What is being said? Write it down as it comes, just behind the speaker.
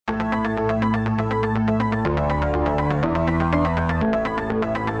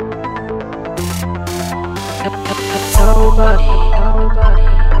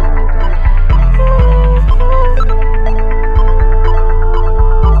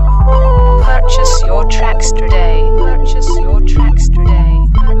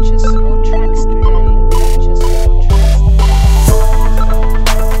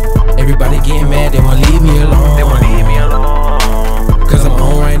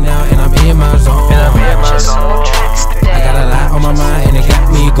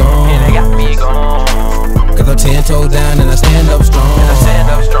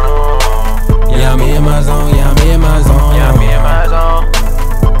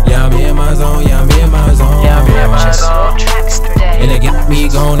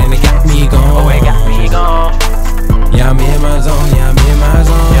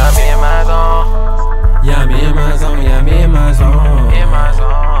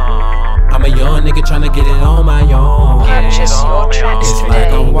tryna get it on my own. Purchase your tracks It's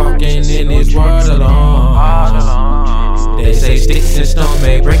today. like I'm walking in this world alone. They say sticks and stones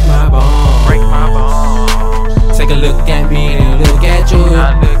may break my bones. Take a look at me and look at you.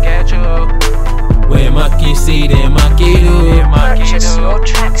 When monkey see, then monkey do. Purchase your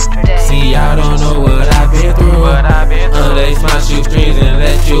tracks today. See, I don't know what I've been through. Unlace my shoestrings and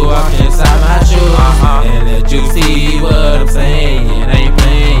let you walk inside my shoes. And let you see what I'm saying. I ain't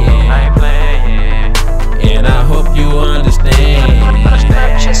playing. And I hope you understand.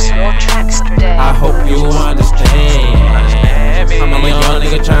 Purchase your tracks today. I hope you understand. I'm a young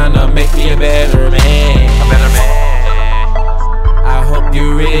nigga tryna make me a better man. I hope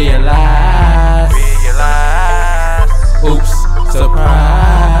you realize. Oops,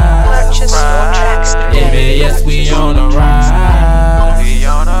 surprise. Purchase your tracks today. Yes, we on the rise.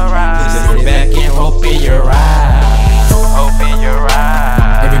 Just sit back and open your eyes.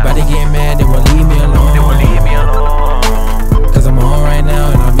 Everybody get mad, they won't leave me alone. Cause I'm on right now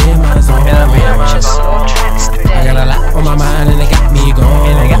and I'm in my zone. Purchase your tracks today. I got a lot on my mind and it got me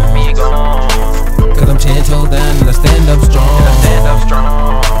going. Cause I'm 10 toes down and I stand up strong.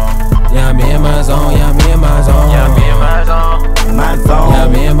 Yeah, I'm in my zone, yeah, I'm in my zone. Yeah, I'm in my zone,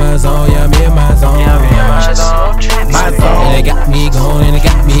 yeah, I'm in my zone. Purchase your tracks today. And it got me going, and it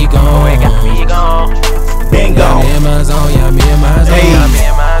got me going. Been Yeah, I'm gone. in my zone, yeah, I'm in my zone. Hey,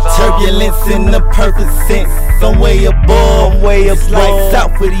 turbulence in the perfect sense. Some way above, it's like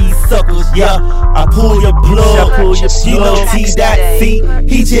south for these suckers. Yeah, I pull your plug. You know T.C.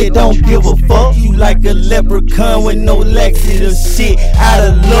 He just don't give a fuck. You like a leprechaun with no laxative shit. Out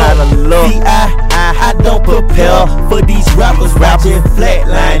of luck. See, I don't prepare for these rappers. Rapping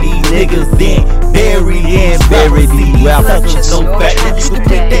flatline these niggas, then bury these rappers. So fat that you can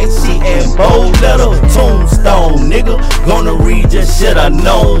put that shit in bold letter. Tombstone, nigga. Gonna read your shit, I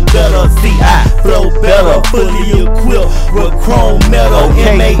know better. See, I flow better, fully equipped with chrome metal.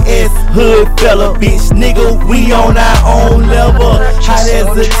 MAS hood fella, bitch nigga, we on our own level. Hot as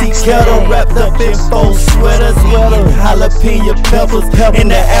a tea kettle, wrapped up in 4 sweaters, eating jalapeno peppers in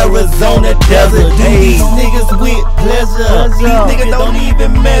the Arizona desert. Do these niggas with pleasure? These niggas don't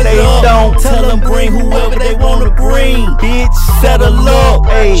even measure. They don't tell them bring whoever they wanna bring. Bitch, settle up,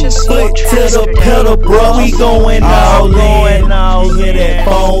 foot to the pedal, bro. We going all in. You hear that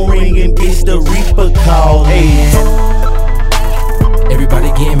phone ringing, bitch, the Reaper calling.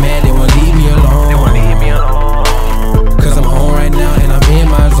 Everybody get mad, they won't leave me alone. Cause I'm home right now and I'm in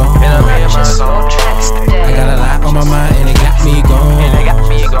my zone. Purchase your tracks today. I got a lot on my mind and it got me going.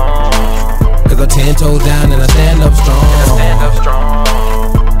 Cause I'm 10 toes down and I stand up strong.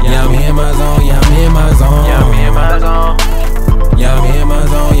 Yeah, I'm in my zone, yeah, I'm in my zone. Yeah, I'm in my zone, yeah, I'm in my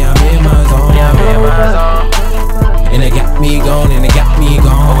zone. And it got me going, and it got me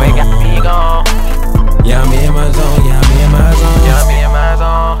going. Yeah, I'm in my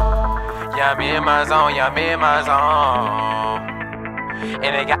zone, yeah, I'm in my zone.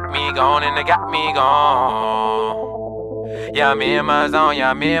 And it got me going, and it got me going. Yeah, I'm in my zone,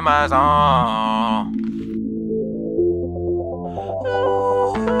 yeah, I'm in my zone.